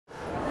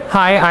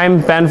Hi,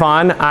 I'm Ben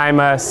Vaughan. I'm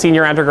a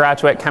senior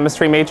undergraduate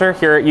chemistry major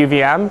here at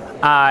UVM,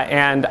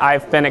 and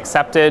I've been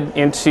accepted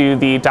into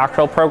the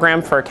doctoral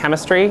program for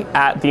chemistry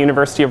at the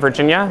University of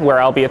Virginia, where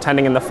I'll be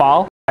attending in the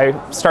fall.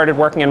 I started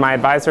working in my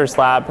advisor's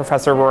lab,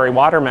 Professor Rory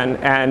Waterman,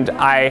 and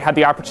I had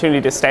the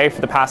opportunity to stay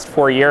for the past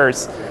 4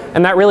 years,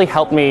 and that really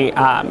helped me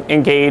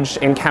engage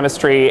in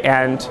chemistry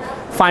and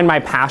find my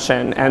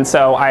passion. And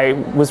so I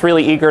was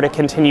really eager to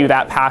continue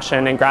that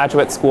passion in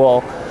graduate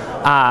school.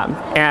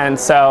 And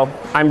so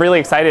I'm really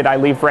excited. I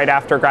leave right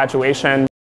after graduation.